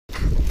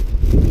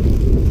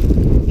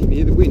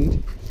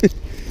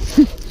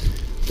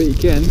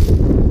again.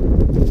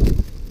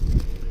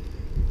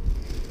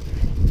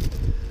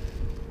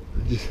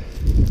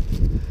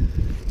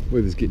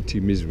 Weather's getting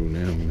too miserable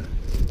now. I'm gonna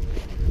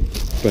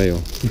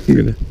bail. I'm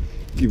gonna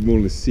give them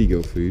all the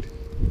seagull food.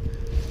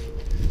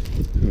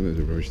 Oh, there's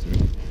a rubbish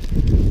thing.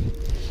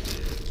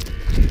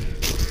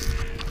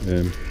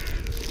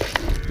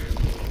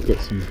 Got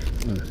some.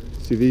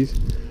 See these? I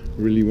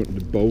really wanted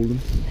to bowl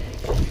them.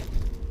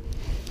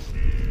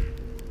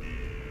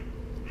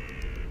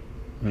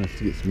 I have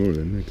to get some more of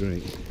them. They're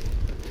great.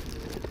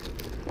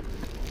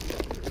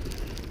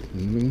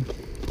 Another one.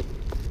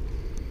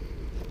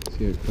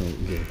 See how far we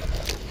go.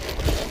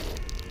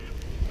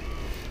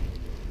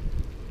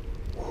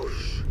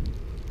 Whoosh.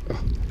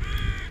 Oh.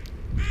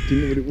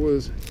 Didn't know what it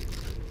was.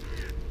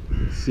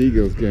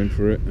 Seagull's going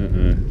for it.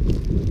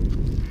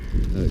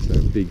 That looks like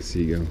a big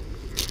seagull.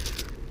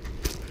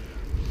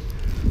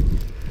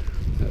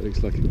 That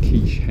looks like a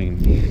quiche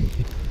hanging.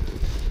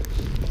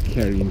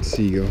 Carrying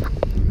seagull, I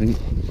think.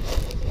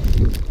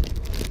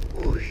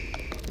 Whoosh.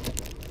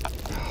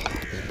 Oh,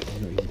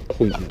 I'm not even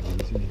pointing at one,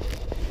 isn't it?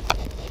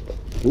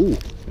 Ooh,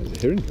 there's a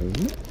herring coming,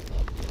 isn't it?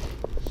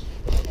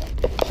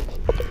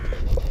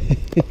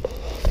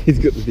 He's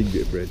got the big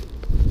bit of bread.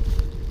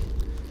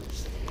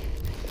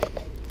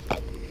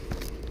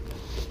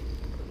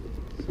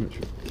 So much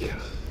for...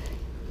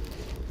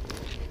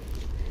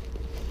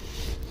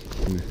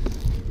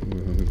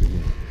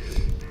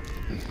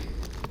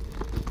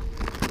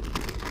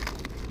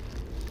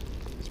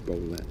 Let's bowl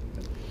that.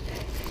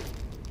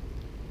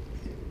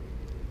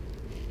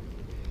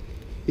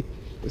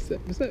 What's that?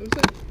 What's that? What's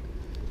that?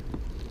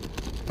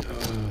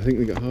 Oh, I think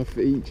we got half of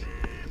it each.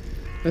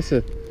 That's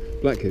a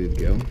black-headed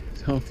girl.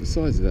 It's half the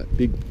size of that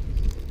big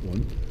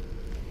one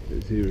that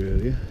was here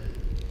earlier.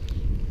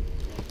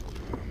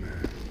 Oh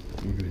man,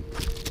 I'm going to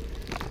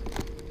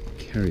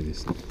carry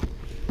this.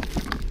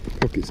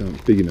 Pockets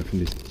aren't big enough in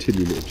this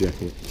tilly little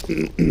jacket.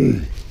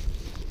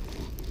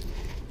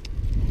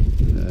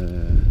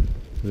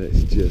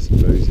 Let's just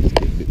suppose it's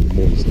getting a bit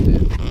moist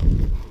now.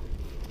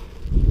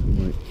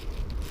 Right.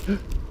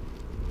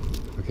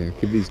 Okay, I'll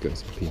give these guys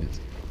some peanuts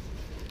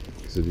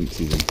because I didn't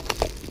see them.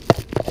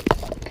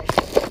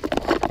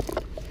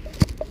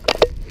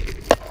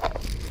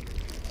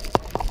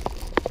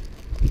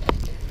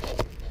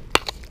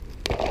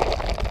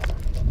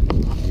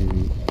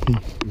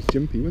 It was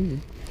jumpy, wasn't he?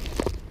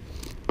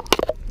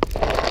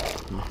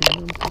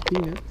 Some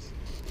peanuts.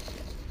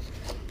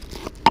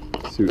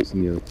 See what's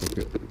in the other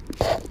pocket.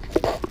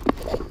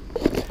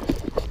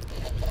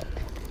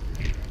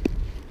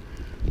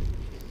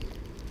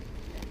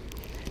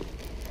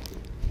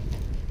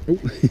 Oh!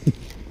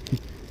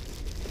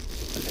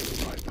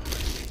 Right behind me.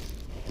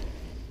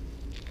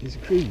 It's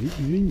crazy,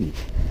 isn't it?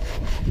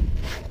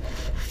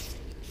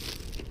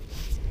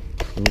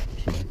 Oh,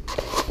 sorry.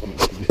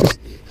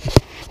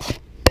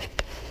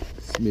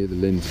 Just smear the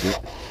lens a bit.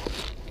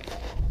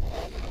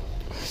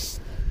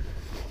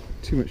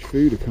 Too much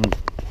food, I can't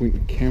point the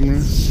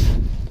camera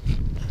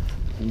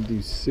and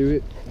do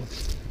suet at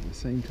the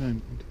same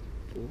time.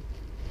 4,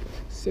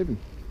 7,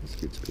 that's a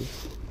good score.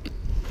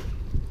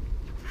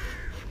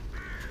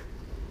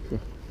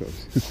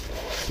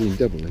 Doing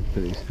double then,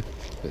 but it's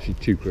actually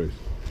 2 crows.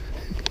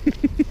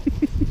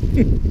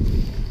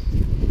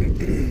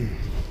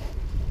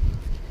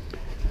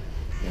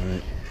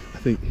 Right, I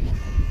think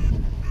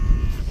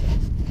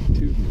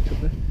 2 of them top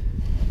there.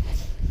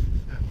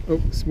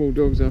 Oh, small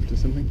dogs after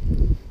something.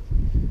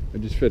 I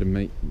just fed them,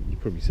 mate.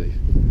 You're probably safe.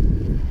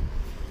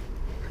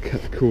 I'll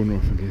cut the corner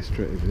off and go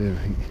straight over there, I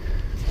think.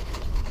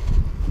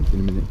 In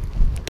a minute.